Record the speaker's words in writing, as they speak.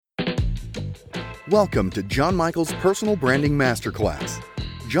Welcome to John Michael's Personal Branding Masterclass.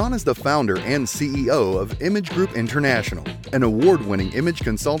 John is the founder and CEO of Image Group International, an award-winning image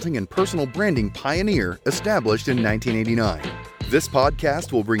consulting and personal branding pioneer established in 1989. This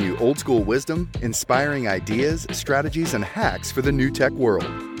podcast will bring you old-school wisdom, inspiring ideas, strategies, and hacks for the new tech world.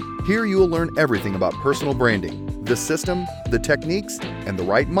 Here you will learn everything about personal branding, the system, the techniques, and the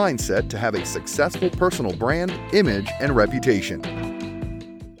right mindset to have a successful personal brand, image, and reputation.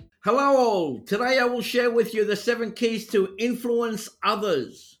 Hello all, today I will share with you the 7 keys to influence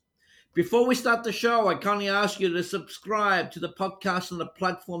others. Before we start the show, I kindly ask you to subscribe to the podcast on the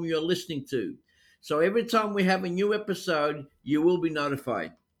platform you're listening to. So every time we have a new episode, you will be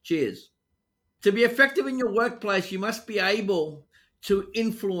notified. Cheers. To be effective in your workplace, you must be able to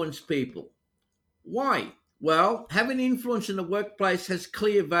influence people. Why? Well, having influence in the workplace has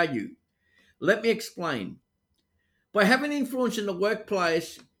clear value. Let me explain. By having influence in the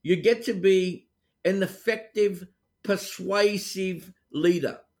workplace, you get to be an effective, persuasive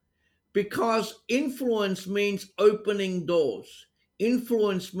leader, because influence means opening doors.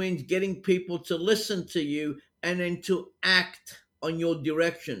 Influence means getting people to listen to you and then to act on your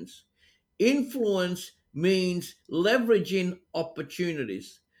directions. Influence means leveraging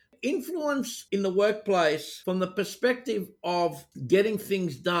opportunities. Influence in the workplace from the perspective of getting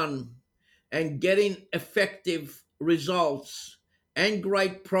things done and getting effective results and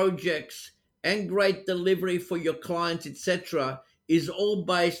great projects and great delivery for your clients, etc., is all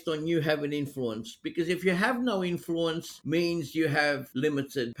based on you having influence. Because if you have no influence, means you have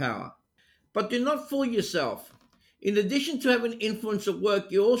limited power. But do not fool yourself. In addition to having influence at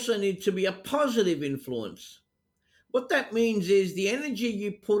work, you also need to be a positive influence. What that means is the energy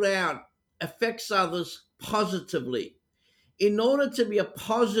you put out affects others positively. In order to be a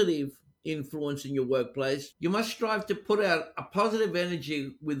positive influence in your workplace, you must strive to put out a positive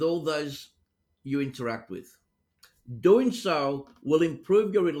energy with all those you interact with. Doing so will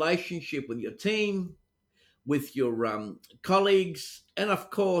improve your relationship with your team, with your colleagues, and of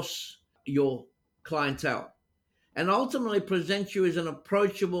course, your clientele, and ultimately present you as an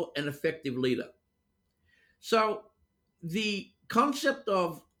approachable and effective leader. So the concept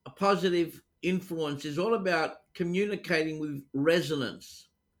of a positive influence is all about communicating with resonance,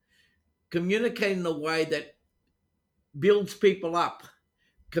 communicate in a way that builds people up,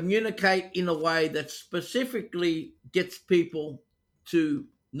 communicate in a way that specifically gets people to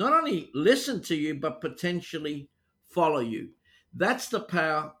not only listen to you, but potentially follow you. That's the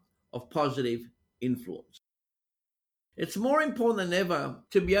power of positive influence. It's more important than ever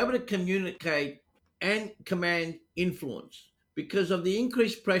to be able to communicate and command influence because of the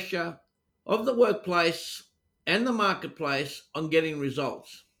increased pressure of the workplace and the marketplace on getting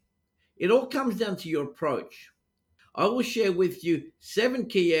results. It all comes down to your approach. I will share with you 7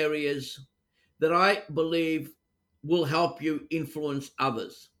 key areas that I believe will help you influence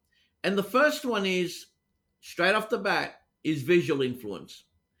others. And the first one is, straight off the bat, is visual influence.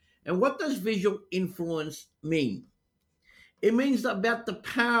 And what does visual influence mean? It means about the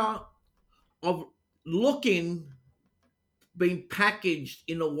power of being packaged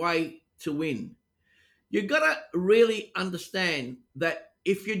in a way to win. You've got to really understand that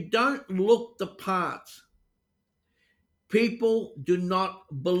if you don't look the part, people do not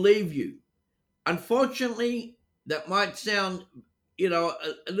believe you. Unfortunately, that might sound, a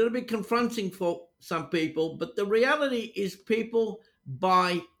little bit confronting for some people, but the reality is people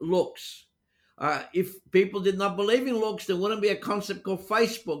buy looks. If people did not believe in looks, there wouldn't be a concept called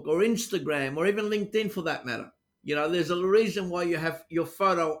Facebook or Instagram or even LinkedIn for that matter. There's a reason why you have your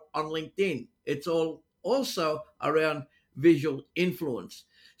photo on LinkedIn. It's all also around visual influence.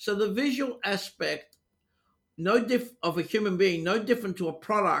 So the visual aspect, of a human being, no different to a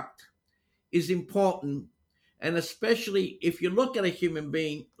product, is important. And especially if you look at a human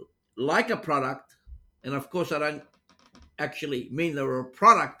being like a product, and of course I don't actually mean they're a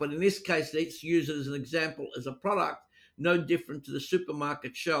product, but in this case, let's use it as an example as a product, no different to the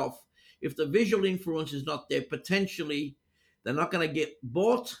supermarket shelf. If the visual influence is not there, potentially they're not going to get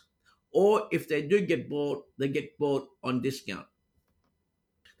bought, or if they do get bought, they get bought on discount.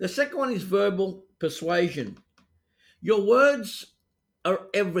 The second one is verbal persuasion. Your words are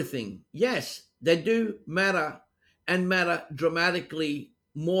everything. Yes, they do matter, and matter dramatically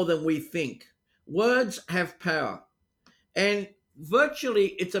more than we think. Words have power. And virtually,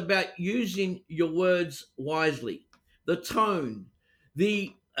 it's about using your words wisely. The tone,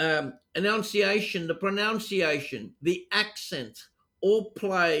 the enunciation, the pronunciation, the accent all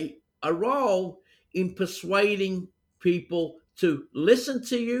play a role in persuading people to listen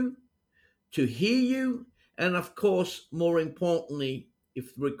to you, to hear you, and of course, more importantly,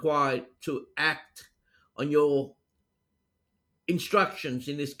 if required, to act on your instructions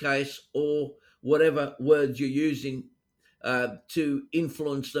in this case, or whatever words you're using to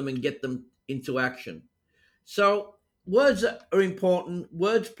influence them and get them into action. So words are important,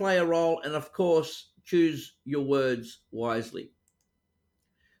 words play a role, and of course, choose your words wisely.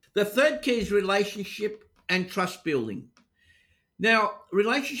 The third key is relationship and trust building. Now,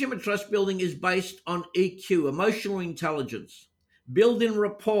 relationship and trust building is based on EQ, emotional intelligence, building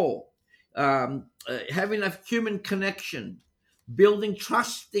rapport, having a human connection, building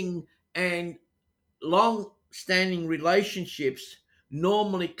trusting and long-standing relationships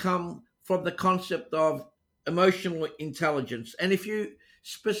normally come from the concept of emotional intelligence. And if you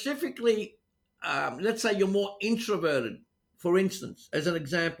specifically, let's say you're more introverted, for instance, as an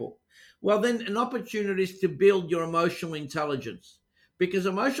example, well, then an opportunity is to build your emotional intelligence, because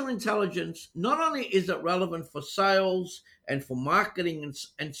emotional intelligence, not only is it relevant for sales and for marketing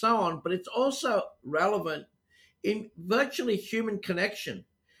and so on, but it's also relevant in virtually human connection.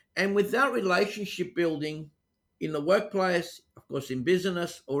 And without relationship building in the workplace, of course, in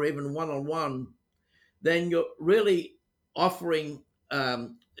business or even one-on-one, then you're really offering,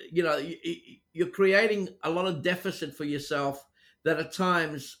 you're creating a lot of deficit for yourself that at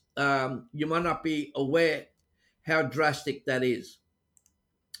times you might not be aware how drastic that is.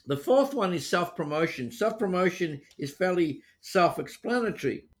 The fourth one is self-promotion. Self-promotion is fairly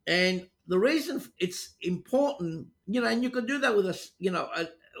self-explanatory. And the reason it's important, and you can do that with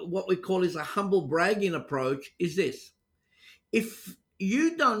what we call is a humble bragging approach, is this. If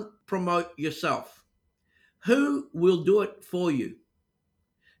you don't promote yourself, who will do it for you?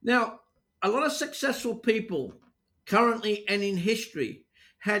 Now, a lot of successful people currently and in history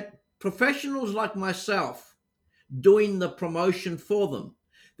had professionals like myself doing the promotion for them.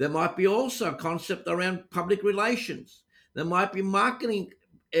 There might be also a concept around public relations. There might be marketing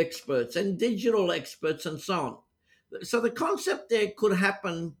experts and digital experts and so on. So the concept there could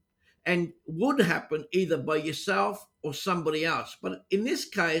happen and would happen either by yourself or somebody else. But in this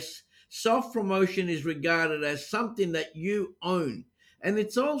case, self-promotion is regarded as something that you own. And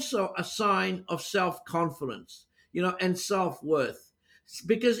it's also a sign of self-confidence, and self-worth.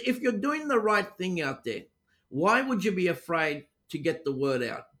 Because if you're doing the right thing out there, why would you be afraid to get the word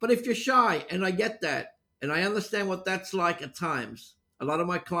out? But if you're shy, and I get that, and I understand what that's like at times, a lot of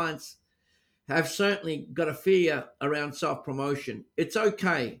my clients have certainly got a fear around self-promotion. It's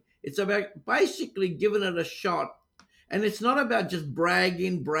okay. It's about basically giving it a shot. And it's not about just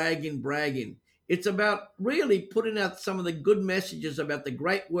bragging. It's about really putting out some of the good messages about the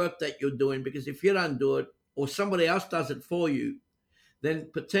great work that you're doing, because if you don't do it or somebody else does it for you, then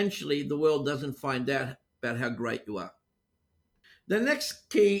potentially the world doesn't find out about how great you are. The next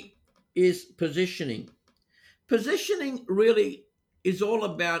key is positioning. Positioning really is all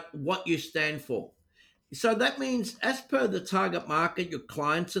about what you stand for. So that means, as per the target market, your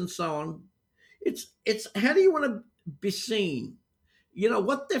clients and so on, it's how do you want to be seen?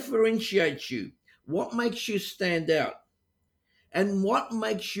 What differentiates you? What makes you stand out? And what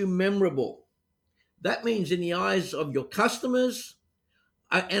makes you memorable? That means in the eyes of your customers,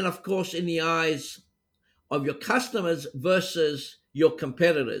 and of course in the eyes of your customers versus your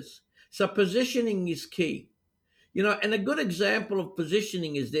competitors. So positioning is key. And a good example of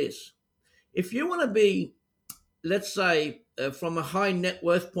positioning is this. If you want to be, let's say, from a high net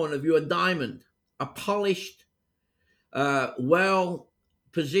worth point of view, a diamond, a polished,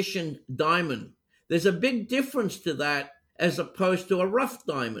 well-positioned diamond, there's a big difference to that as opposed to a rough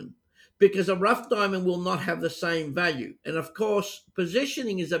diamond, because a rough diamond will not have the same value. And of course,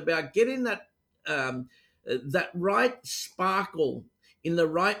 positioning is about getting that right sparkle in the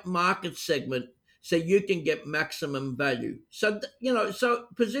right market segment so you can get maximum value. So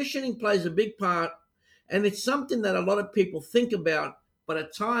positioning plays a big part, and it's something that a lot of people think about, but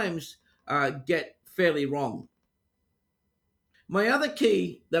at times get fairly wrong. My other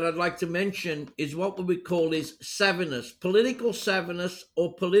key that I'd like to mention is what we call is savviness, political savviness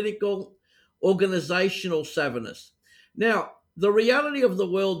or political organizational savviness. Now, the reality of the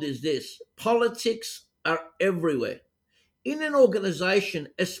world is this: politics are everywhere. In an organization,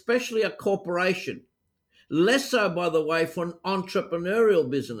 especially a corporation, less so, by the way, for an entrepreneurial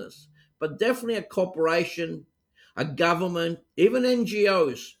business, but definitely a corporation, a government, even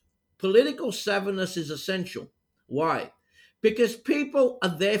NGOs, political savviness is essential. Why? Because people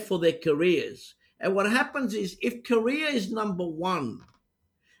are there for their careers. And what happens is, if career is number one,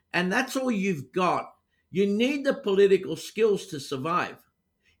 and that's all you've got, you need the political skills to survive.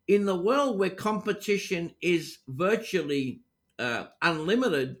 In the world where competition is virtually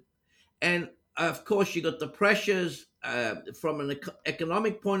unlimited, and of course you got the pressures from an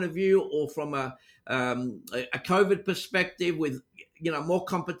economic point of view, or from a COVID perspective, with more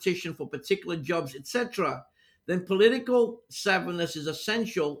competition for particular jobs, etc., then political savviness is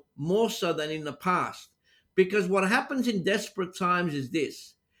essential, more so than in the past. Because what happens in desperate times is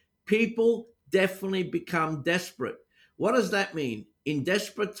this: people definitely become desperate. What does that mean? In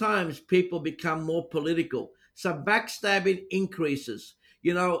desperate times, people become more political. So backstabbing increases.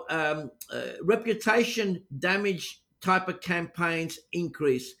 Reputation damage type of campaigns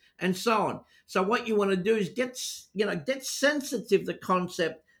increase, and so on. So what you want to do is get sensitive to the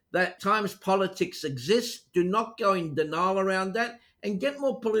concept that times politics exists. Do not go in denial around that, and get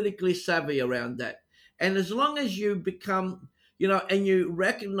more politically savvy around that. And as long as you become, and you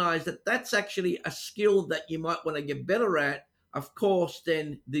recognize that that's actually a skill that you might want to get better at, of course,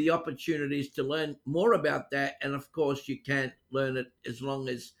 then the opportunities to learn more about that. And of course, you can learn it as long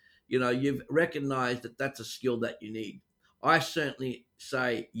as, you've recognized that that's a skill that you need. I certainly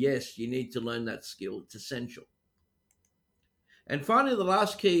say, yes, you need to learn that skill. It's essential. And finally, the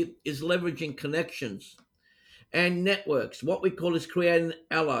last key is leveraging connections and networks. What we call is creating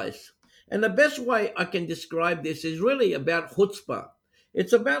allies. And the best way I can describe this is really about chutzpah.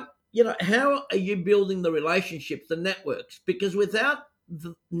 It's about, how are you building the relationships, the networks? Because without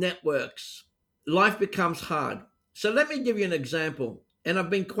the networks, life becomes hard. So let me give you an example. And I've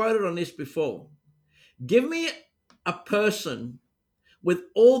been quoted on this before. Give me a person with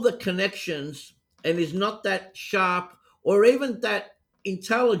all the connections and is not that sharp or even that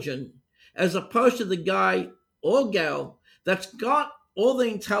intelligent, as opposed to the guy or gal that's got all the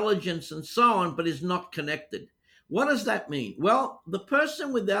intelligence and so on, but is not connected. What does that mean? Well, the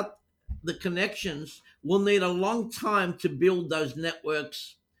person without the connections will need a long time to build those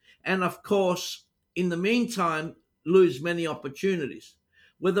networks, and of course, in the meantime, lose many opportunities.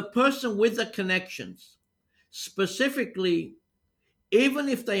 With the person with the connections, specifically, even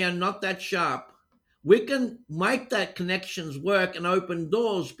if they are not that sharp, we can make that connections work and open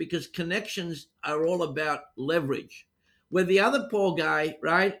doors, because connections are all about leverage. Where the other poor guy,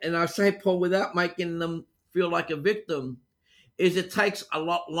 right, and I say poor without making them feel like a victim, is it takes a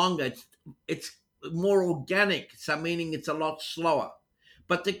lot longer. It's more organic, so meaning it's a lot slower.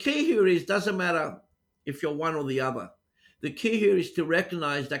 But the key here is, doesn't matter if you're one or the other. The key here is to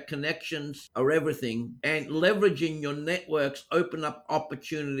recognize that connections are everything, and leveraging your networks open up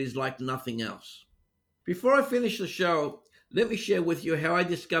opportunities like nothing else. Before I finish the show, let me share with you how I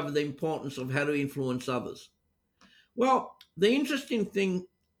discovered the importance of how to influence others. Well, the interesting thing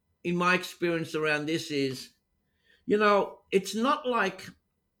in my experience around this is, it's not like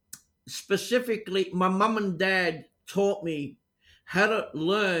specifically my mom and dad taught me how to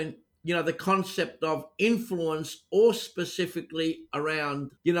learn, the concept of influence, or specifically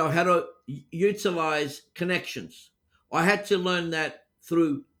around, how to utilize connections. I had to learn that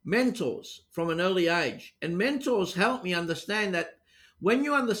through mentors from an early age. And mentors helped me understand that when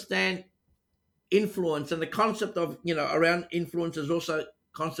you understand influence, and the concept of, around influence is also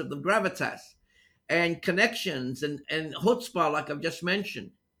concept of gravitas and connections and chutzpah, like I've just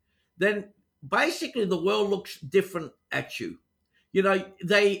mentioned, then basically the world looks different at you.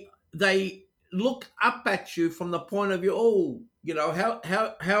 They look up at you from the point of view,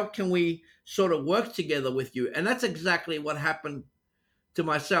 how can we sort of work together with you? And that's exactly what happened to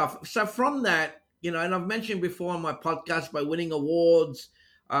myself. So from that, and I've mentioned before on my podcast, by winning awards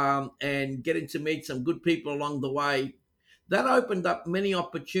and getting to meet some good people along the way, that opened up many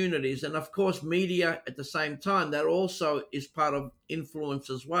opportunities. And of course, media at the same time, that also is part of influence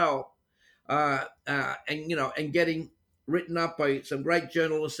as well. And getting written up by some great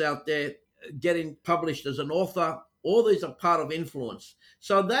journalists out there, getting published as an author, all these are part of influence.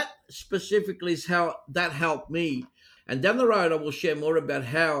 So that specifically is how that helped me. And down the road, I will share more about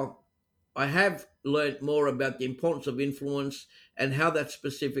how I have learned more about the importance of influence and how that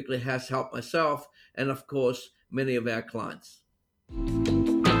specifically has helped myself and, of course, many of our clients.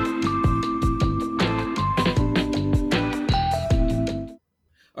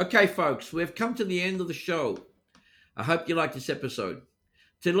 Okay, folks, we've come to the end of the show. I hope you liked this episode.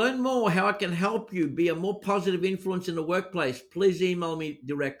 To learn more how I can help you be a more positive influence in the workplace, please email me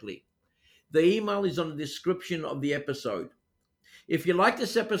directly. The email is on the description of the episode. If you like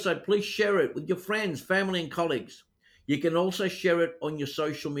this episode, please share it with your friends, family, and colleagues. You can also share it on your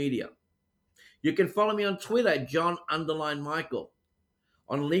social media. You can follow me on Twitter at John_Michael,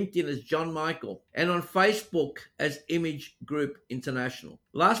 on LinkedIn as John Michael, and on Facebook as Image Group International.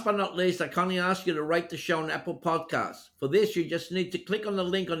 Last but not least, I kindly ask you to rate the show on Apple Podcasts. For this, you just need to click on the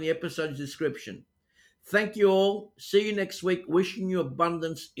link on the episode's description. Thank you all. See you next week. Wishing you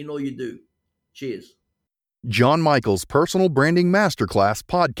abundance in all you do. Cheers. John Michael's Personal Branding Masterclass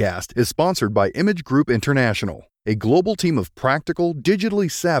podcast is sponsored by Image Group International, a global team of practical,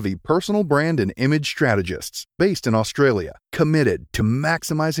 digitally savvy personal brand and image strategists based in Australia, committed to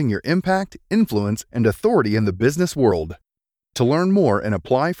maximizing your impact, influence, and authority in the business world. To learn more and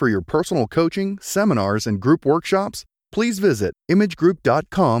apply for your personal coaching, seminars, and group workshops, please visit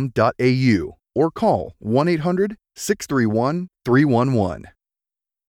imagegroup.com.au or call 1-800-631-311.